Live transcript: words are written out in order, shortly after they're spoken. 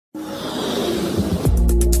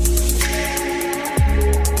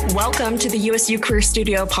Welcome to the USU Career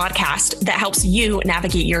Studio podcast that helps you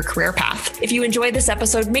navigate your career path. If you enjoyed this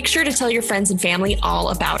episode, make sure to tell your friends and family all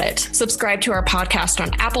about it. Subscribe to our podcast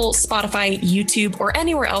on Apple, Spotify, YouTube, or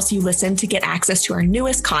anywhere else you listen to get access to our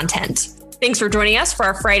newest content. Thanks for joining us for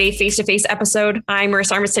our Friday face-to-face episode. I'm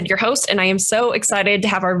Marissa Armistead, your host, and I am so excited to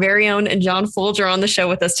have our very own John Foulger on the show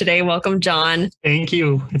with us today. Welcome, John. Thank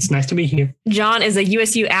you. It's nice to be here. John is a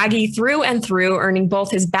USU Aggie through and through, earning both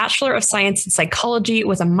his Bachelor of Science in Psychology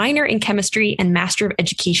with a minor in Chemistry and Master of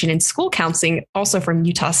Education in School Counseling, also from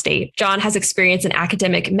Utah State. John has experience in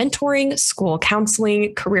academic mentoring, school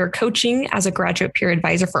counseling, career coaching as a graduate peer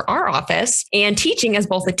advisor for our office, and teaching as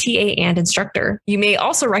both a TA and instructor. You may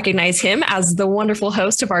also recognize him as the wonderful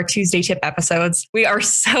host of our Tuesday Tip episodes. We are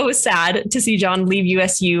so sad to see John leave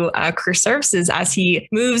USU Career Services as he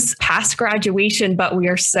moves past graduation, but we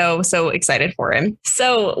are so excited for him.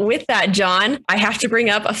 So with that, John, I have to bring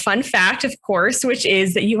up a fun fact, of course, which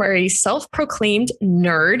is that you are a self-proclaimed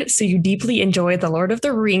nerd. So you deeply enjoy the Lord of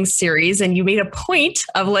the Rings series, and you made a point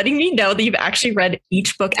of letting me know that you've actually read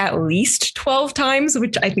each book at least 12 times,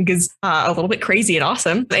 which I think is a little bit crazy and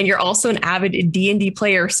awesome. And you're also an avid D&D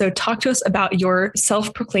player. So talk to us about your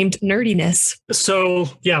self-proclaimed nerdiness. So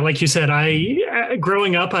yeah, like you said,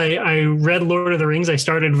 growing up, I read Lord of the Rings. I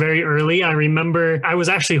started very early. I remember I was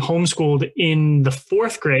actually homeschooled in the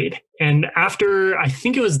 4th grade. And after, I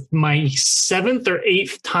think it was my 7th or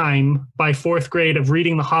 8th time by 4th grade of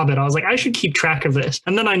reading The Hobbit, I was like, I should keep track of this.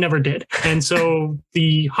 And then I never did. And so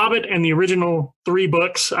The Hobbit and the original 3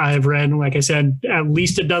 books I've read, like I said, at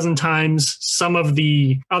least a dozen times. Some of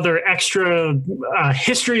the other extra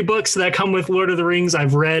history books that come with Lord of the Rings,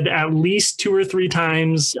 I've read at least 2 or 3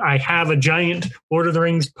 times. I have a giant Lord of the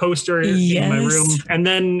Rings poster in my room. And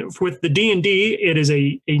then with the D&D, it is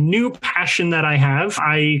a new passion that I have.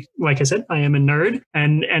 Like I said, I am a nerd,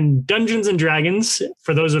 and Dungeons and Dragons,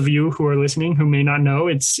 for those of you who are listening who may not know,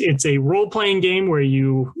 it's a role-playing game where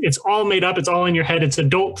it's all made up, it's all in your head, it's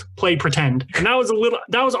adult play pretend. And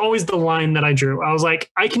that was always the line that I drew. I was like,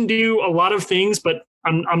 I can do a lot of things, but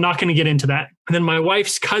I'm not going to get into that. And then my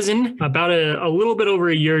wife's cousin, about a little bit over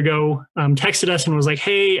a year ago, texted us and was like,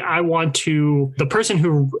 hey, the person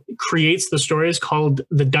who creates the story is called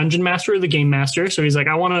the Dungeon Master or the Game Master. So he's like,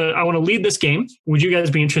 I want to lead this game. Would you guys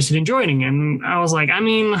be interested in joining? And I was like,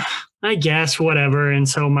 I guess, whatever. And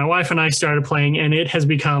so my wife and I started playing, and it has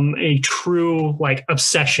become a true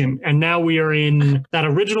obsession. And now we are in that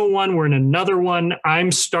original one. We're in another one.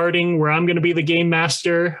 I'm starting where I'm going to be the game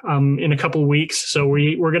master in a couple of weeks. So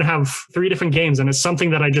we're going to have 3 different games. And it's something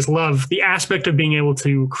that I just love. The aspect of being able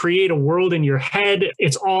to create a world in your head.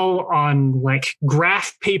 It's all on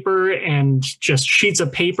graph paper and just sheets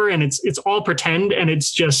of paper. And it's all pretend. And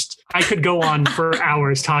it's just, I could go on for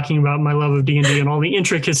hours talking about my love of D&D and all the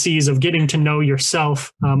intricacies of getting to know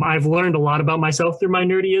yourself. I've learned a lot about myself through my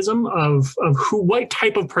nerdyism of what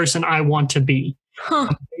type of person I want to be.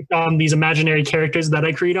 Based on these imaginary characters that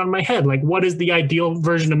I create on my head. Like, what is the ideal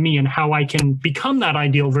version of me and how I can become that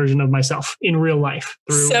ideal version of myself in real life.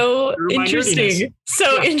 Through interesting.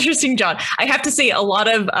 Interesting, John. I have to say a lot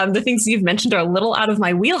of the things you've mentioned are a little out of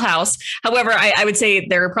my wheelhouse. However, I would say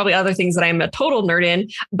there are probably other things that I'm a total nerd in,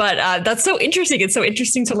 but that's so interesting. It's so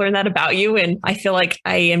interesting to learn that about you. And I feel like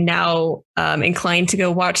I am now inclined to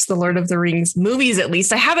go watch the Lord of the Rings movies, at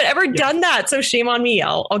least. I haven't ever done that. So shame on me.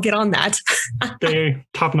 I'll get on that. They're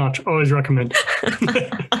top notch. Always recommend.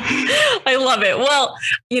 I love it. Well,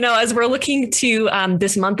 as we're looking to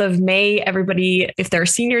this month of May, everybody, if they're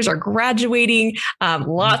seniors, are graduating.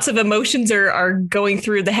 Lots of emotions are going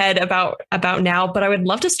through the head about now. But I would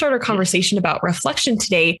love to start our conversation about reflection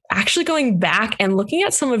today, actually going back and looking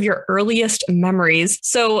at some of your earliest memories.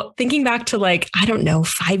 So thinking back to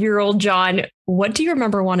 5-year-old John, what do you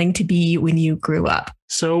remember wanting to be when you grew up?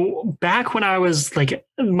 So back when I was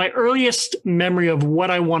my earliest memory of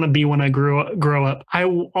what I want to be when I grow up, I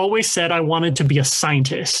always said I wanted to be a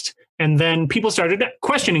scientist. And then people started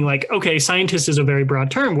questioning, okay, scientist is a very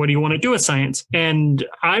broad term. What do you want to do with science? And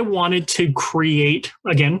I wanted to create,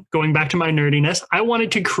 again, going back to my nerdiness, I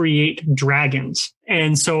wanted to create dragons.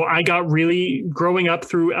 And so I got really, growing up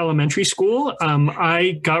through elementary school,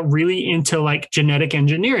 I got really into genetic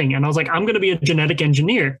engineering. And I was like, I'm going to be a genetic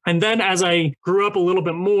engineer. And then as I grew up a little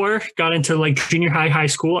bit more, got into junior high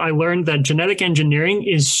school, I learned that genetic engineering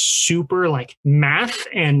is super math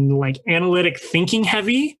and analytic thinking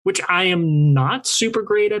heavy, which I am not super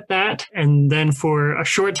great at that. And then for a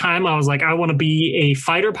short time, I was like, I want to be a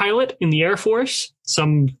fighter pilot in the Air Force.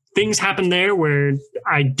 Some things happened there where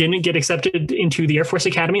I didn't get accepted into the Air Force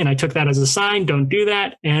Academy, and I took that as a sign, don't do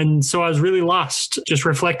that. And so I was really lost. Just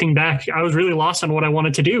reflecting back, I was really lost on what I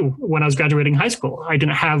wanted to do when I was graduating high school. I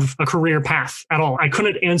didn't have a career path at all. I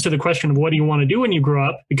couldn't answer the question of what do you want to do when you grow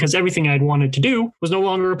up, because everything I'd wanted to do was no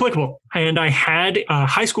longer applicable. And I had a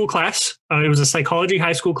high school class. It was a psychology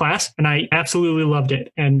high school class, and I absolutely loved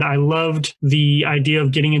it. And I loved the idea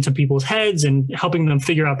of getting into people's heads and helping them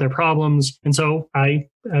figure out their problems. And so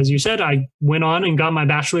as you said, I went on and got my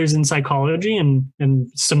bachelor's in psychology,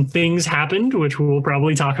 and some things happened, which we'll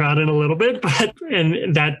probably talk about in a little bit,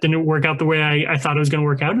 and that didn't work out the way I thought it was going to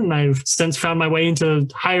work out. And I've since found my way into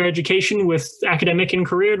higher education with academic and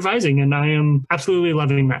career advising, and I am absolutely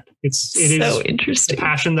loving that. It is interesting. A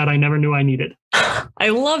passion that I never knew I needed. I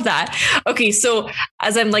love that. Okay. So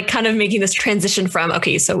as I'm like kind of making this transition from,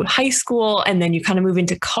 okay, so high school, and then you kind of move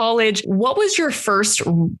into college, what was your first,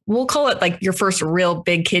 we'll call it like your first real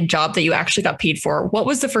big kid job that you actually got paid for? What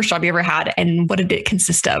was the first job you ever had, and what did it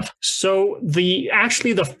consist of? So the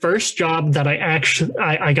first job that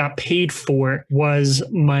I got paid for was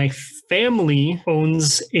my family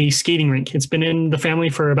owns a skating rink. It's been in the family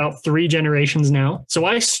for about 3 generations now. So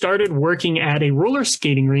I started working at a roller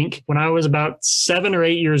skating rink when I was about 7 or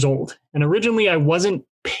 8 years old. And originally I wasn't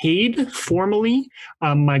paid formally.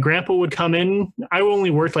 My grandpa would come in. I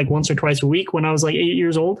only worked like once or twice a week when I was like 8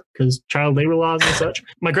 years old because child labor laws and such.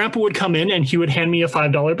 My grandpa would come in and he would hand me a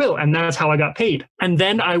 $5 bill, and that's how I got paid. And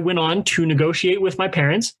then I went on to negotiate with my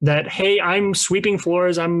parents that, hey, I'm sweeping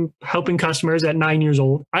floors, I'm helping customers at 9 years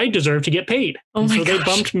old. I deserve to get paid. Oh my so gosh. They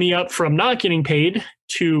bumped me up from not getting paid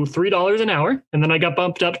to $3 an hour. And then I got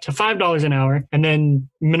bumped up to $5 an hour, and then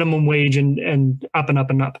minimum wage and up and up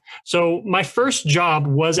and up. So my first job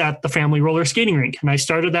was at the family roller skating rink. And I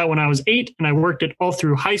started that when I was 8, and I worked it all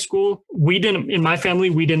through high school. In my family,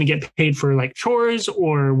 we didn't get paid for like chores,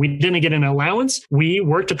 or we didn't get an allowance. We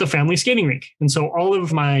worked at the family skating rink. And so all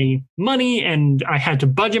of my money, and I had to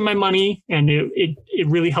budget my money, and it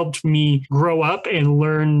really helped me grow up and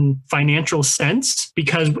learn financial sense,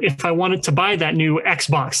 because if I wanted to buy that new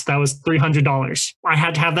Xbox that was $300, I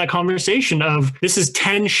had to have that conversation of, this is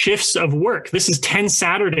 10 shifts of work. This is 10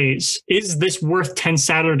 Saturdays. Is this worth 10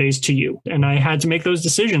 Saturdays to you? And I had to make those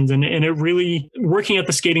decisions. And it really, working at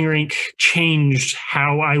the skating rink changed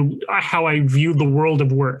how I viewed the world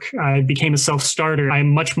of work. I became a self-starter. I'm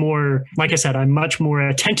much more, like I said, I'm much more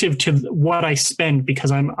attentive to what I spend,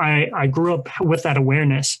 because I grew up with that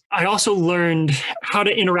awareness. I also learned how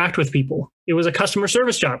to interact with people. It was a customer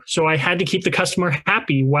service job. So I had to keep the customer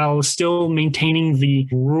happy while still maintaining the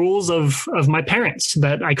rules of my parents,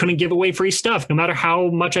 that I couldn't give away free stuff no matter how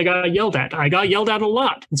much I got yelled at. I got yelled at a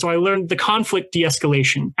lot. And so I learned the conflict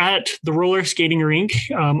de-escalation at the roller skating rink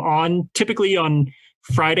typically on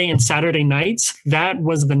Friday and Saturday nights. That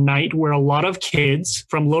was the night where a lot of kids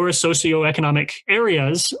from lower socioeconomic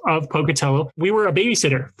areas of Pocatello, we were a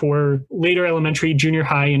babysitter for later elementary, junior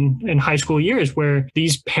high, and high school years, where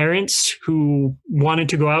these parents who wanted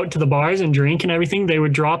to go out to the bars and drink and everything, they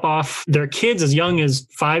would drop off their kids as young as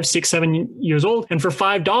 5, 6, 7 years old. And for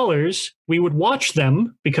 $5, we would watch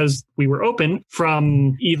them, because we were open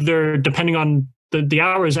from either, depending on the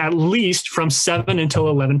hours, at least from 7 until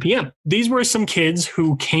 11 p.m. These were some kids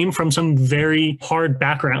who came from some very hard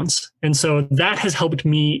backgrounds. And so that has helped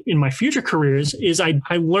me in my future careers. Is I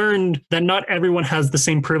learned that not everyone has the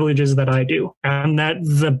same privileges that I do, and that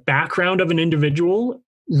the background of an individual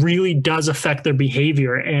really does affect their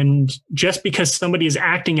behavior. And just because somebody is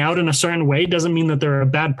acting out in a certain way doesn't mean that they're a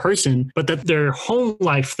bad person, but that their home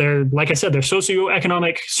life, like I said, their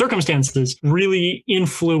socioeconomic circumstances really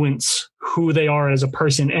influence who they are as a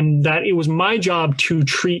person. And that it was my job to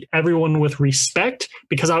treat everyone with respect,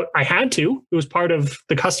 because I had to. It was part of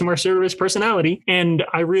the customer service personality. And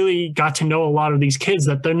I really got to know a lot of these kids,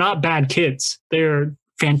 that they're not bad kids. They're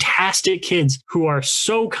fantastic kids who are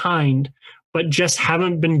so kind, but just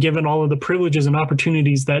haven't been given all of the privileges and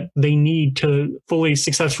opportunities that they need to fully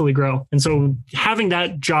successfully grow. And so having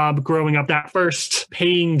that job growing up, that first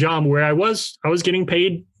paying job where I was getting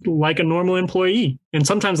paid like a normal employee, and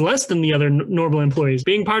sometimes less than the other normal employees.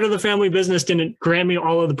 Being part of the family business didn't grant me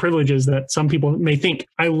all of the privileges that some people may think.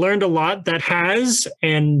 I learned a lot that has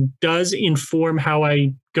and does inform how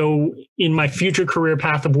I go in my future career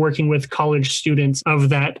path of working with college students, of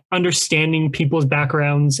that understanding people's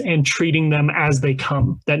backgrounds and treating them as they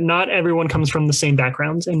come, that not everyone comes from the same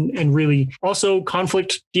backgrounds, and really also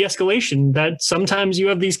conflict de-escalation, that sometimes you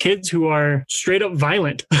have these kids who are straight up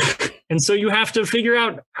violent. And so you have to figure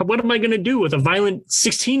out, what am I going to do with a violent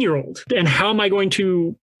 16-year-old? And how am I going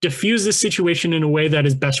to diffuse this situation in a way that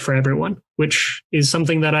is best for everyone, which is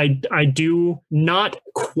something that I do not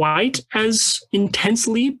quite as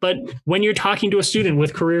intensely. But when you're talking to a student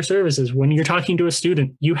with career services, when you're talking to a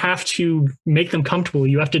student, you have to make them comfortable.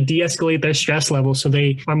 You have to de-escalate their stress level so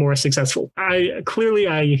they are more successful. I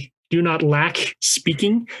do not lack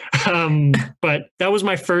speaking. But that was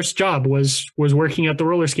my first job was working at the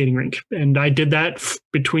roller skating rink. And I did that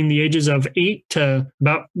between the ages of 8 to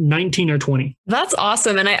about 19 or 20. That's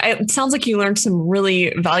awesome. And it sounds like you learned some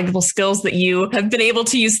really valuable skills that you have been able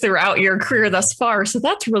to use throughout your career thus far. So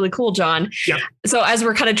that's really cool, John. Yeah. So as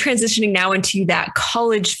we're kind of transitioning now into that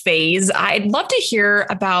college phase, I'd love to hear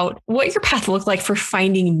about what your path looked like for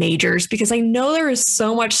finding majors, because I know there is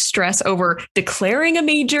so much stress over declaring a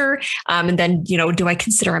major. And then, do I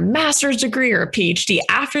consider a master's degree or a PhD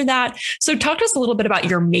after that? So talk to us a little bit about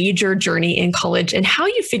your major journey in college and how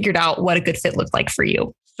you figured out what a good fit looked like for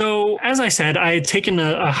you. So as I said, I had taken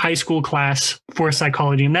a high school class for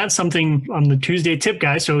psychology, and that's something on the Tuesday tip,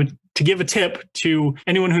 guys. So to give a tip to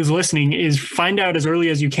anyone who's listening is find out as early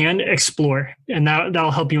as you can, explore, and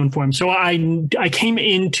that'll help you inform. So I came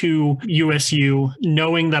into USU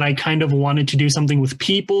knowing that I kind of wanted to do something with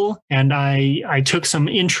people, and I took some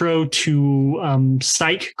intro to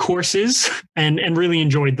psych courses and really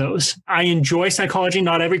enjoyed those. I enjoy psychology.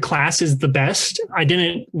 Not every class is the best. I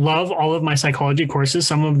didn't love all of my psychology courses.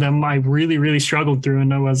 Some of them I really, really struggled through,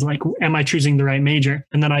 and I was like, am I choosing the right major?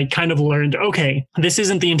 And then I kind of learned, okay, this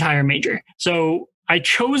isn't the entire major. So I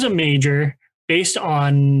chose a major based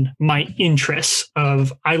on my interests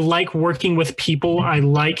of I like working with people. I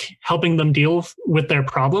like helping them deal with their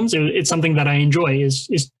problems. It's something that I enjoy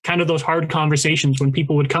is kind of those hard conversations when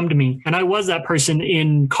people would come to me. And I was that person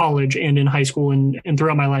in college and in high school and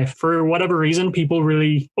throughout my life. For whatever reason, people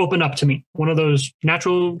really open up to me. One of those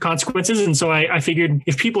natural consequences. And so I figured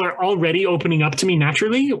if people are already opening up to me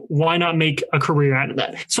naturally, why not make a career out of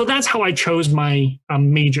that? So that's how I chose my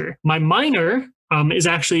major. My minor is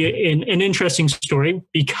actually an interesting story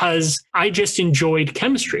because I just enjoyed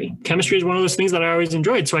chemistry. Chemistry is one of those things that I always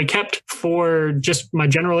enjoyed. So I kept for just my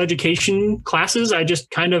general education classes, I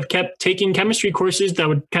just kind of kept taking chemistry courses that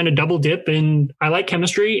would kind of double dip. And I like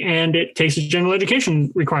chemistry and it takes a general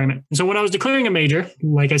education requirement. And so when I was declaring a major,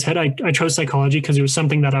 like I said, I chose psychology because it was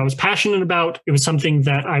something that I was passionate about. It was something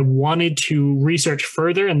that I wanted to research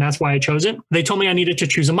further. And that's why I chose it. They told me I needed to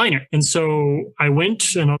choose a minor. And so I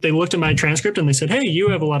went and they looked at my transcript and they said, hey, you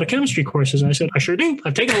have a lot of chemistry courses. And I said, I sure do.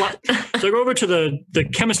 I've taken a lot. So I go over to the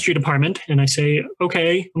chemistry department and I say,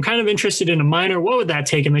 okay, I'm kind of interested in a minor. What would that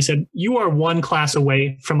take? And they said, you are one class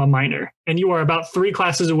away from a minor. And you are about 3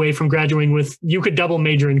 classes away from graduating with, you could double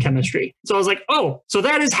major in chemistry. So I was like, oh, so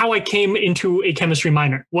that is how I came into a chemistry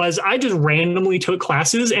minor, was I just randomly took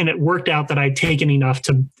classes and it worked out that I'd taken enough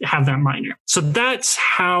to have that minor. So that's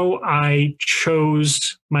how I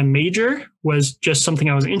chose my major, was just something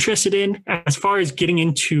I was interested in. As far as getting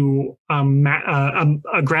into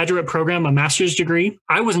a graduate program, a master's degree,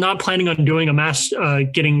 I was not planning on doing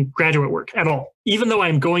getting graduate work at all. Even though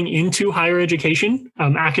I'm going into higher education,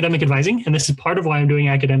 academic advising, and this is part of why I'm doing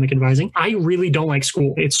academic advising, I really don't like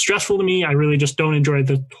school. It's stressful to me. I really just don't enjoy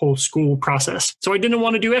the whole school process. So I didn't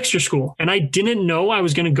want to do extra school. And I didn't know I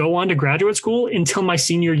was going to go on to graduate school until my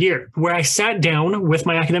senior year, where I sat down with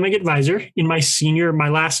my academic advisor in my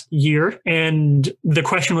last year. And the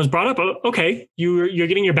question was brought up, okay, you're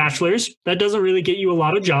getting your bachelor's. That doesn't really get you a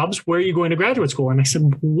lot of jobs. Where are you going to graduate school? And I said,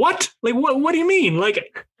 what? Like, what do you mean?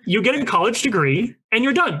 Like, you get a college degree and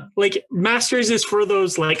you're done. Like, master's is for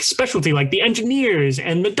those like specialty, like the engineers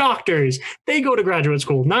and the doctors. They go to graduate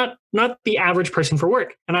school, not the average person for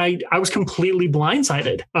work. And I was completely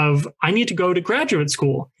blindsided of I need to go to graduate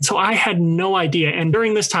school. So I had no idea. And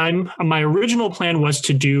during this time, my original plan was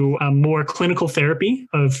to do more clinical therapy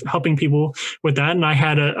of helping people with that. And I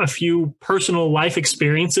had a few personal life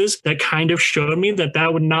experiences that kind of showed me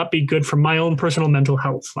that would not be good for my own personal mental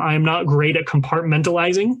health. I am not great at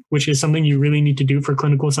compartmentalizing, which is something you really need to do for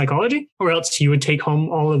clinical psychology, or else you would take home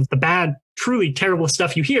all of the bad, truly terrible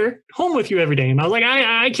stuff you hear home with you every day. And I was like,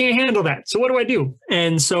 I can't handle that. So what do I do?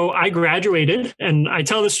 And so I graduated, and I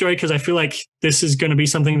tell this story because I feel like this is going to be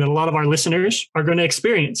something that a lot of our listeners are going to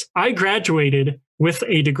experience. I graduated with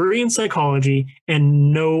a degree in psychology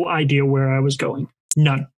and no idea where I was going.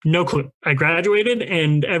 None. No clue. I graduated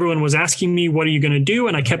and everyone was asking me, what are you going to do?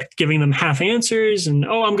 And I kept giving them half answers and,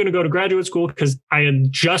 oh, I'm going to go to graduate school because I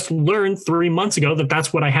had just learned 3 months ago that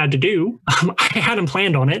that's what I had to do. I hadn't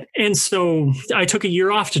planned on it. And so I took a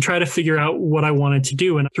year off to try to figure out what I wanted to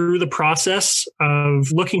do. And through the process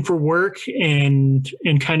of looking for work and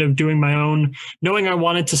kind of doing my own, knowing I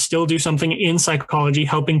wanted to still do something in psychology,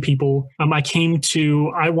 helping people, I came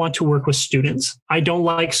to, I want to work with students. I don't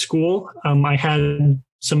like school. I had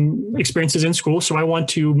some experiences in school, so I want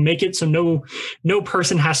to make it so no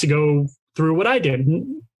person has to go through what I did.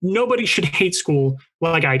 Nobody should hate school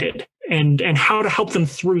like I did, and how to help them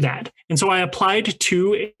through that. And so I applied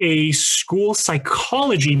to a school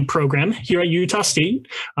psychology program here at Utah State.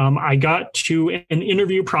 I got to an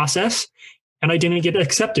interview process and I didn't get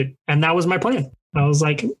accepted. And that was my plan. I was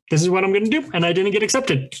like, this is what I'm going to do. And I didn't get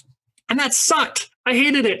accepted. And that sucked. I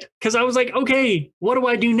hated it because I was like, okay, what do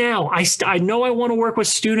I do now? I know I want to work with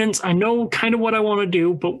students. I know kind of what I want to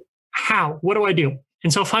do, but how? What do I do?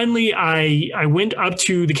 And so finally, I went up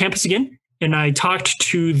to the campus again and I talked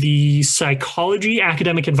to the psychology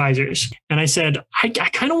academic advisors. And I said, I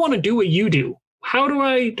kind of want to do what you do. How do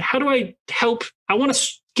I help? I want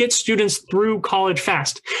to get students through college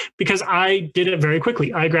fast because I did it very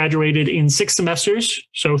quickly. I graduated in 6 semesters,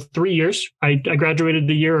 so 3 years. I graduated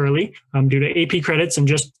a year early due to AP credits and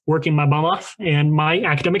just working my bum off. And my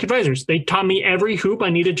academic advisors, they taught me every hoop I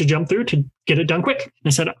needed to jump through to get it done quick. And I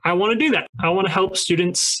said, I want to do that. I want to help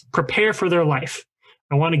students prepare for their life.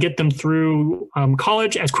 I want to get them through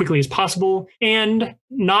college as quickly as possible and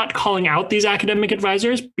not calling out these academic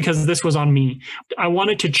advisors because this was on me. I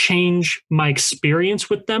wanted to change my experience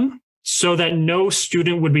with them so that no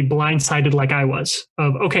student would be blindsided like I was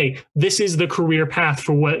of, okay, this is the career path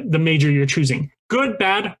for what the major you're choosing. Good,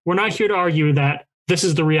 bad. We're not here to argue that. This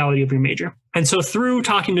is the reality of your major. And so through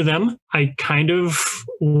talking to them, I kind of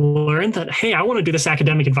learned that, hey, I want to do this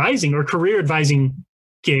academic advising or career advising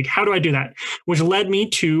gig. How do I do that? Which led me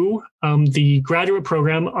to the graduate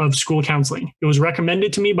program of school counseling. It was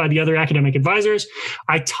recommended to me by the other academic advisors.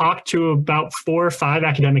 I talked to about 4 or 5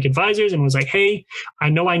 academic advisors and was like, hey, I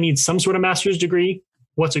know I need some sort of master's degree.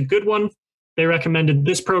 What's a good one? They recommended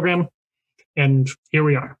this program. And here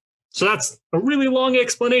we are. So that's a really long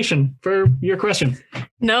explanation for your question.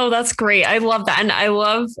 No, that's great. I love that. And I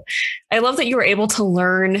love that you were able to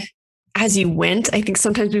learn as you went. I think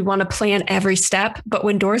sometimes we want to plan every step, but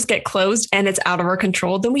when doors get closed and it's out of our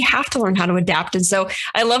control, then we have to learn how to adapt. And so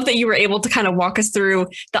I love that you were able to kind of walk us through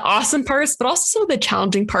the awesome parts, but also the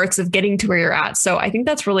challenging parts of getting to where you're at. So I think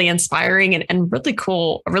that's really inspiring and really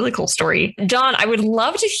cool, a really cool story. John, I would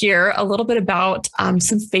love to hear a little bit about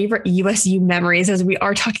some favorite USU memories as we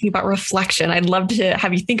are talking about reflection. I'd love to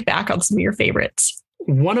have you think back on some of your favorites.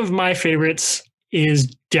 One of my favorites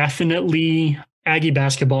is definitely Aggie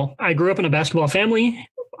basketball. I grew up in a basketball family.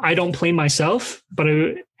 I don't play myself, but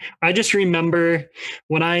I just remember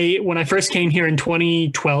when I first came here in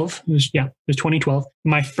 2012, it was 2012,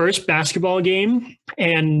 my first basketball game.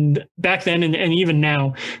 And back then and even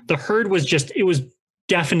now, the herd was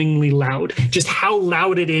deafeningly loud. Just how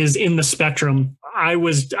loud it is in the spectrum. I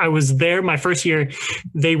was there my first year.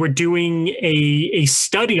 They were doing a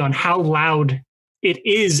study on how loud it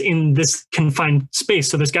is in this confined space.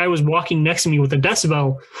 So this guy was walking next to me with a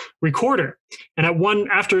decibel recorder. And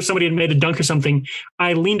after somebody had made a dunk or something,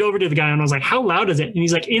 I leaned over to the guy and I was like, how loud is it? And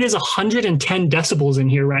he's like, it is 110 decibels in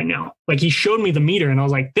here right now. Like he showed me the meter and I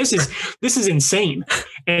was like, this is insane.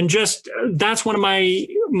 And just, that's one of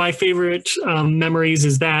my favorite memories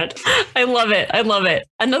is that. I love it. I love it.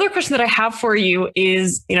 Another question that I have for you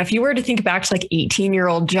is, if you were to think back to like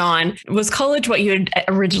 18-year-old John, was college what you had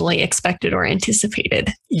originally expected or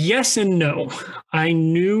anticipated? Yes and no. I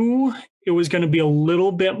knew it was going to be a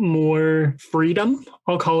little bit more freedom,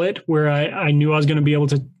 I'll call it, where I knew I was going to be able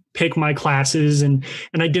to pick my classes and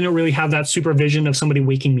I didn't really have that supervision of somebody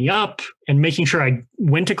waking me up and making sure I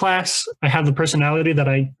went to class. I have the personality that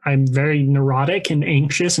I'm very neurotic and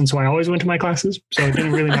anxious. And so I always went to my classes. So it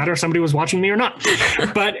didn't really matter if somebody was watching me or not.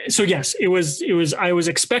 But so yes, it was, I was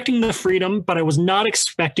expecting the freedom, but I was not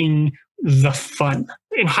expecting the fun.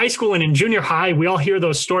 In high school and in junior high, we all hear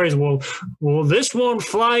those stories. Well, this won't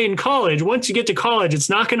fly in college. Once you get to college, it's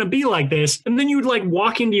not going to be like this. And then you'd like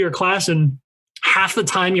walk into your class and half the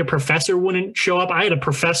time your professor wouldn't show up. I had a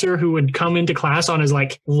professor who would come into class on his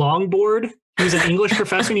like longboard. He was an English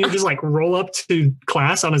professor and he would just like roll up to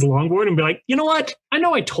class on his longboard and be like, you know what? I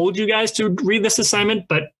know I told you guys to read this assignment,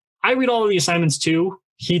 but I read all of the assignments too.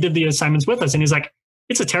 He did the assignments with us and he's like,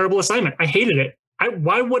 it's a terrible assignment. I hated it.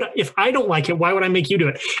 If I don't like it, why would I make you do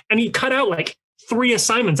it? And he cut out like 3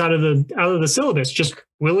 assignments out of the syllabus, just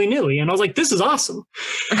willy-nilly. And I was like, this is awesome.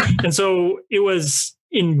 And so it was,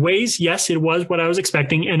 in ways, yes, it was what I was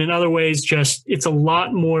expecting. And in other ways, just it's a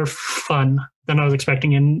lot more fun than I was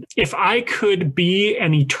expecting. And if I could be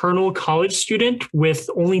an eternal college student with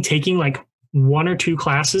only taking like 1 or 2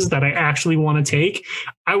 classes that I actually want to take,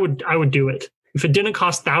 I would do it. If it didn't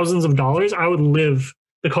cost thousands of dollars, I would live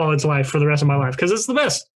the college life for the rest of my life because it's the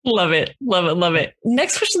best. Love it. Love it. Love it.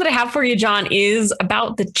 Next question that I have for you, John, is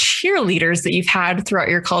about the cheerleaders that you've had throughout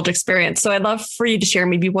your college experience. So I'd love for you to share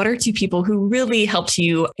maybe 1 or 2 people who really helped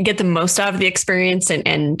you get the most out of the experience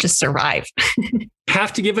and just survive.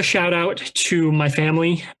 Have to give a shout out to my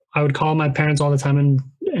family. I would call my parents all the time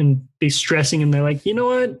and be stressing, and they're like, you know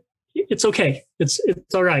what? It's okay. It's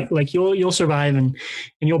all right. Like you'll survive and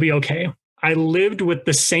you'll be okay. I lived with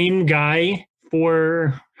the same guy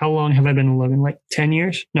for, how long have I been in Logan? Like 10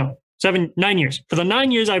 years? No, 9 years. For the 9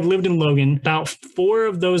 years I've lived in Logan, about 4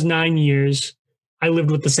 of those 9 years, I lived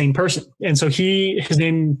with the same person. And so his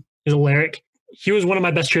name is Alaric. He was one of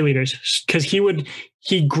my best cheerleaders because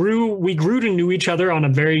we grew to know each other on a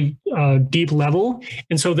very deep level.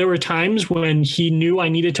 And so there were times when he knew I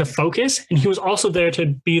needed to focus, and he was also there to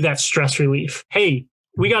be that stress relief. Hey,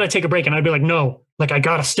 we got to take a break. And I'd be like, no, like I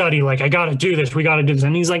got to study, like I got to do this. We got to do this.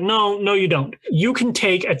 And he's like, no, you don't. You can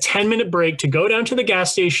take a 10-minute break to go down to the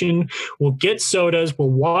gas station. We'll get sodas. We'll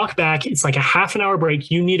walk back. It's like a half an hour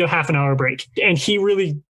break. You need a half an hour break. And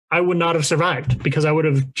I would not have survived because I would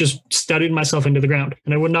have just studied myself into the ground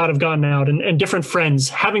and I would not have gotten out. And different friends,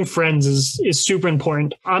 having friends is super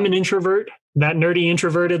important. I'm an introvert, that nerdy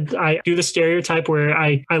introverted. I do the stereotype where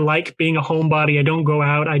I like being a homebody. I don't go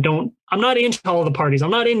out. I'm not into all the parties.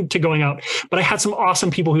 I'm not into going out, but I had some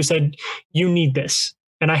awesome people who said, you need this.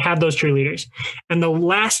 And I had those cheerleaders. And the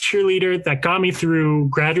last cheerleader that got me through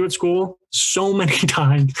graduate school so many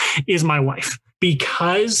times is my wife.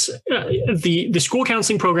 Because the school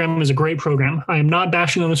counseling program is a great program. I am not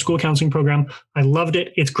bashing on the school counseling program. I loved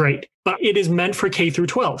it. It's great. But it is meant for K through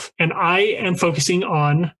 12. And I am focusing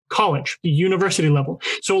on college, the university level.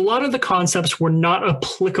 So a lot of the concepts were not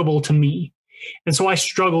applicable to me. And so I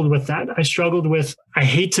struggled with that. I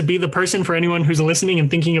hate to be the person for anyone who's listening and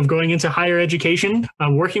thinking of going into higher education,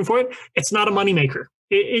 working for it. It's not a moneymaker.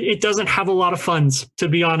 It doesn't have a lot of funds, to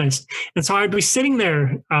be honest. And so I'd be sitting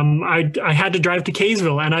there. I had to drive to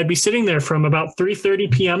Kaysville, and I'd be sitting there from about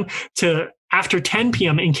 3:30 p.m. to after 10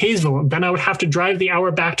 p.m. in Kaysville. Then I would have to drive the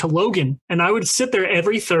hour back to Logan. And I would sit there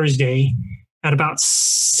every Thursday at about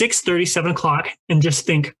 6:30, 7 o'clock and just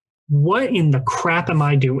think, what in the crap am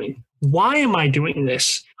I doing? Why am I doing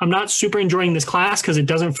this? I'm not super enjoying this class because it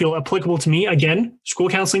doesn't feel applicable to me. Again, school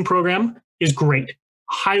counseling program is great.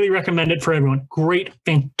 Highly recommend it for everyone. Great,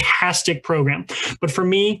 fantastic program. But for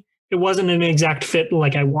me, it wasn't an exact fit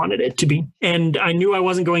like I wanted it to be. And I knew I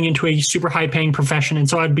wasn't going into a super high paying profession. And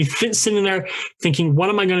so I'd be sitting there thinking, what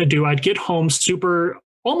am I going to do? I'd get home super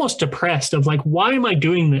almost depressed of like, why am I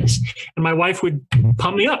doing this? And my wife would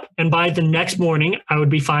pump me up. And by the next morning, I would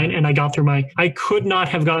be fine. And I could not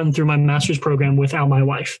have gotten through my master's program without my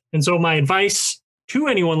wife. And so my advice to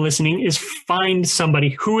anyone listening is find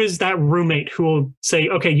somebody who is that roommate who will say,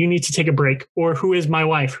 okay, you need to take a break. Or who is my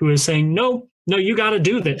wife who is saying, no, you got to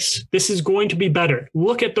do this. This is going to be better.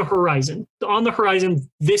 Look at the horizon. On the horizon,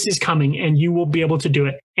 this is coming and you will be able to do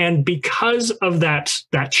it. And because of that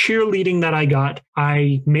cheerleading that I got,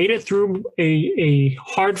 I made it through a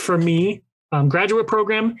hard for me graduate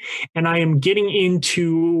program. And I'm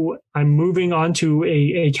moving on to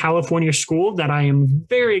a California school that I am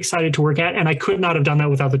very excited to work at. And I could not have done that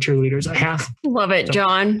without the cheerleaders I have. Love it,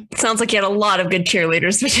 John. Sounds like you had a lot of good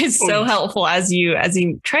cheerleaders, which is so helpful as you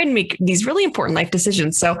try and make these really important life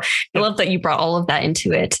decisions. So I love that you brought all of that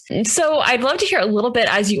into it. So I'd love to hear a little bit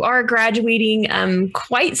as you are graduating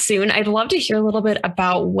quite soon. I'd love to hear a little bit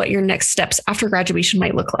about what your next steps after graduation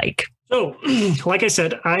might look like. So, like I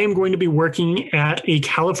said, I am going to be working at a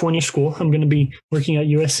California school. I'm going to be working at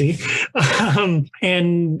USC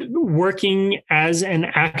and working as an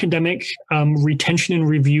academic retention and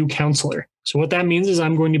review counselor. So what that means is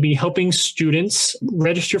I'm going to be helping students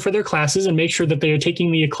register for their classes and make sure that they are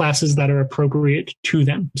taking the classes that are appropriate to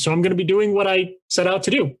them. So I'm going to be doing what I set out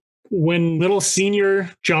to do. When little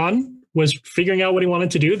senior John was figuring out what he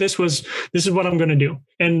wanted to do, this is what I'm going to do.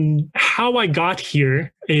 And how I got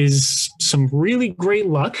here is some really great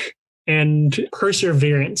luck and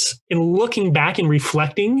perseverance in looking back and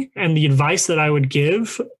reflecting, and the advice that I would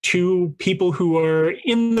give to people who are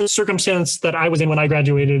in the circumstance that I was in when I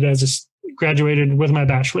graduated graduated with my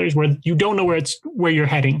bachelor's, where you don't know where you're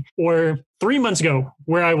heading, or 3 months ago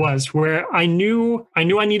where I knew I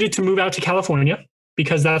needed to move out to California.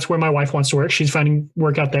 because that's where my wife wants to work. She's finding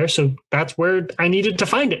work out there. So that's where I needed to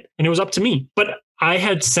find it. And it was up to me. But I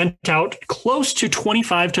had sent out close to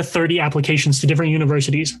 25 to 30 applications to different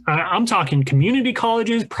universities. I'm talking community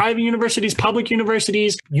colleges, private universities, public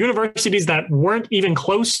universities, universities that weren't even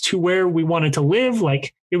close to where we wanted to live.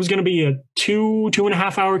 Like it was going to be a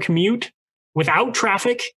 2.5 hour commute without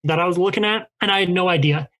traffic that I was looking at. And I had no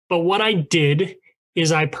idea. But what I did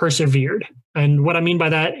is I persevered. And what I mean by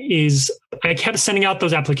that is I kept sending out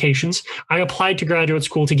those applications. I applied to graduate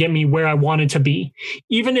school to get me where I wanted to be.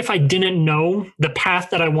 Even if I didn't know the path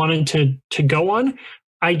that I wanted to go on,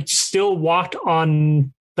 I still walked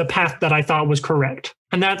on the path that I thought was correct.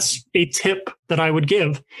 And that's a tip that I would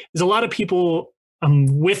give. Is a lot of people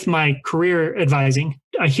with my career advising,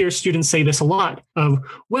 I hear students say this a lot of,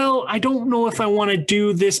 well, I don't know if I want to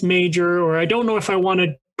do this major, or I don't know if I want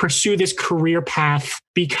to pursue this career path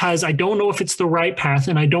because I don't know if it's the right path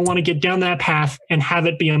and I don't want to get down that path and have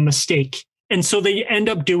it be a mistake. And so they end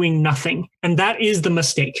up doing nothing. And that is the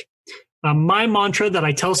mistake. My mantra that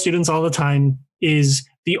I tell students all the time is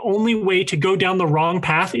the only way to go down the wrong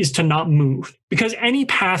path is to not move. Because any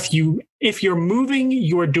path if you're moving,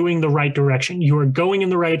 you are doing the right direction. You are going in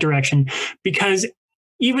the right direction. Because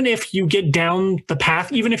even if you get down the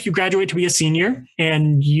path, even if you graduate to be a senior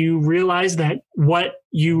and you realize that what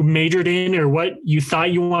you majored in or what you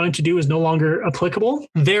thought you wanted to do is no longer applicable,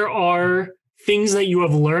 there are things that you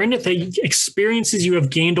have learned, that experiences you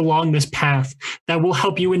have gained along this path that will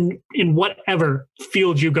help you in whatever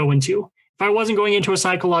field you go into. If I wasn't going into a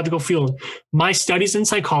psychological field, my studies in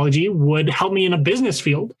psychology would help me in a business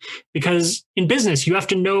field, because in business, you have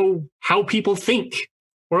to know how people think,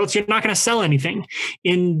 or else you're not going to sell anything.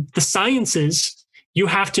 In the sciences, you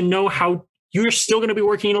have to know how you're still going to be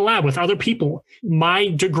working in a lab with other people. My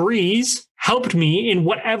degrees helped me in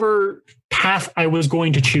whatever path I was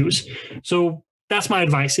going to choose. So that's my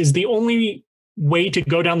advice, is the only way to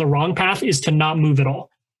go down the wrong path is to not move at all.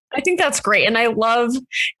 I think that's great. And I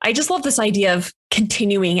just love this idea of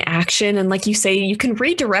continuing action. And like you say, you can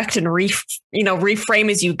redirect and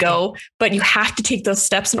reframe as you go, but you have to take those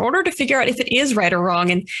steps in order to figure out if it is right or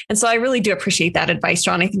wrong. And so I really do appreciate that advice,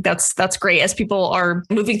 John. I think that's great as people are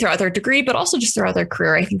moving throughout their degree, but also just throughout their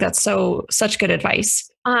career. I think that's such good advice.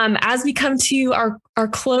 As we come to our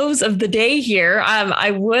close of the day here,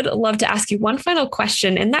 I would love to ask you one final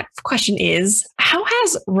question. And that question is, how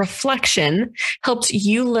has reflection helped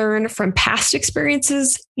you learn from past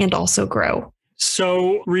experiences and also grow?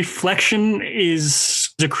 So reflection is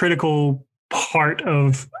a critical part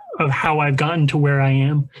of how I've gotten to where I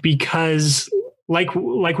am, because like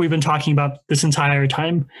we've been talking about this entire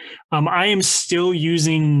time, I am still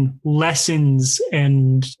using lessons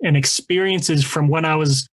and experiences from when I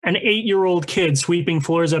was an 8-year-old kid sweeping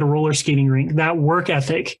floors at a roller skating rink, that work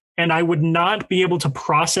ethic. And I would not be able to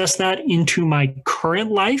process that into my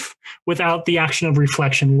current life without the action of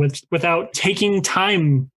reflection, without taking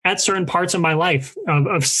time at certain parts of my life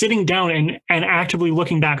of sitting down and actively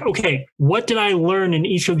looking back. Okay, what did I learn in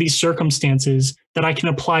each of these circumstances that I can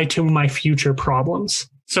apply to my future problems?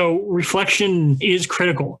 So reflection is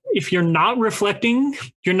critical. If you're not reflecting,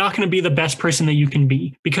 you're not going to be the best person that you can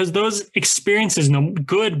be, because those experiences,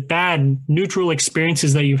 good, bad, neutral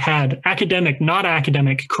experiences that you've had, academic, not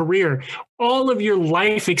academic, career, all of your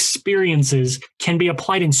life experiences can be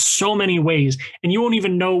applied in so many ways. And you won't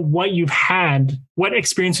even know what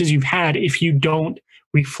experiences you've had if you don't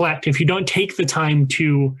reflect, if you don't take the time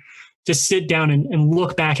to sit down and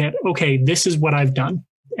look back at, okay, this is what I've done.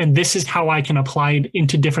 And this is how I can apply it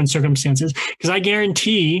into different circumstances. Because I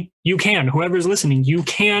guarantee you can, whoever's listening, you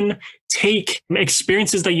can take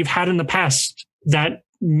experiences that you've had in the past that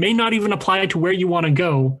may not even apply to where you want to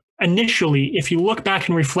go initially, if you look back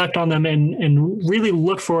and reflect on them and really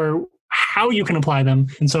look for how you can apply them.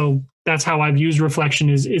 And so that's how I've used reflection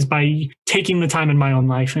is by taking the time in my own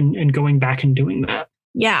life and going back and doing that.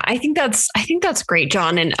 Yeah, I think that's great,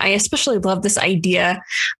 John. And I especially love this idea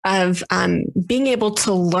of being able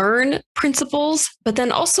to learn principles, but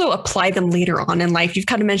then also apply them later on in life. You've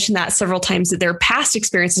kind of mentioned that several times, that there are past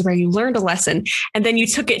experiences where you learned a lesson and then you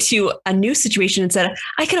took it to a new situation and said,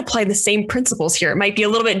 I can apply the same principles here. It might be a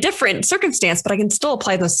little bit different circumstance, but I can still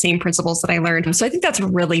apply those same principles that I learned. So I think that's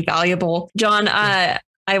really valuable. John,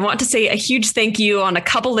 I want to say a huge thank you on a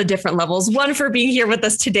couple of different levels. One, for being here with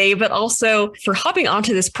us today, but also for hopping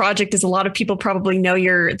onto this project. As a lot of people probably know,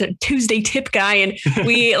 you're the Tuesday tip guy. And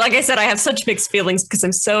like I said, I have such mixed feelings because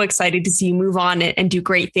I'm so excited to see you move on and do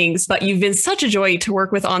great things. But you've been such a joy to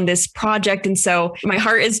work with on this project. And so my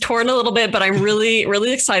heart is torn a little bit, but I'm really,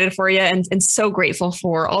 really excited for you and so grateful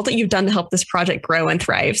for all that you've done to help this project grow and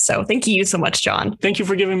thrive. So thank you so much, John. Thank you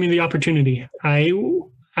for giving me the opportunity. I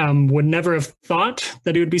would never have thought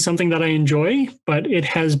that it would be something that I enjoy, but it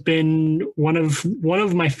has been one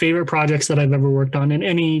of my favorite projects that I've ever worked on in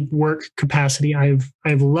any work capacity.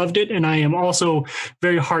 I've loved it, and I am also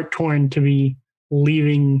very heart torn to be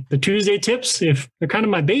leaving the Tuesday tips if they're kind of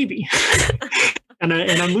my baby, and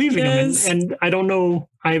I'm leaving them. And I don't know.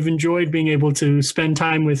 I've enjoyed being able to spend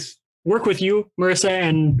time work with you, Marissa,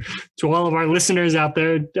 and to all of our listeners out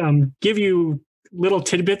there, give you little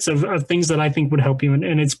tidbits of things that I think would help you.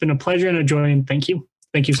 And it's been a pleasure and a joy. And thank you.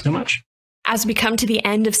 Thank you so much. As we come to the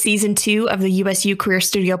end of season 2 of the USU Career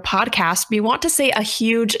Studio podcast, we want to say a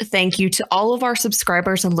huge thank you to all of our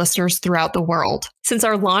subscribers and listeners throughout the world. Since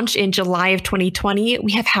our launch in July of 2020,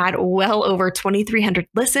 we have had well over 2,300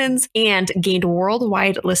 listens and gained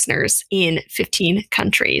worldwide listeners in 15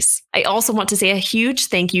 countries. I also want to say a huge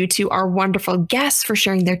thank you to our wonderful guests for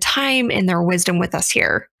sharing their time and their wisdom with us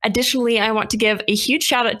here. Additionally, I want to give a huge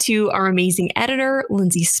shout out to our amazing editor,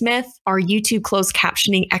 Lindsay Smith, our YouTube closed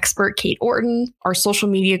captioning expert, Kate Orton, our social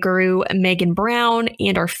media guru, Megan Brown,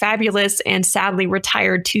 and our fabulous and sadly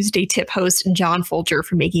retired Tuesday tip host, John Foulger,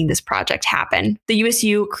 for making this project happen. The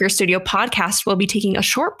USU Career Studio podcast will be taking a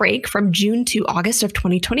short break from June to August of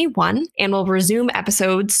 2021 and will resume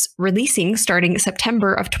episodes releasing starting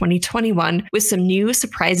September of 2021 with some new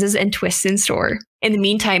surprises and twists in store. In the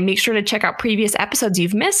meantime, make sure to check out previous episodes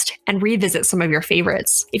you've missed and revisit some of your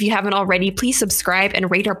favorites. If you haven't already, please subscribe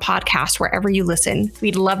and rate our podcast wherever you listen.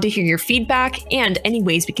 We'd love to hear your feedback and any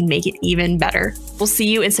ways we can make it even better. We'll see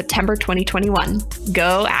you in September 2021.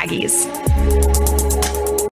 Go Aggies!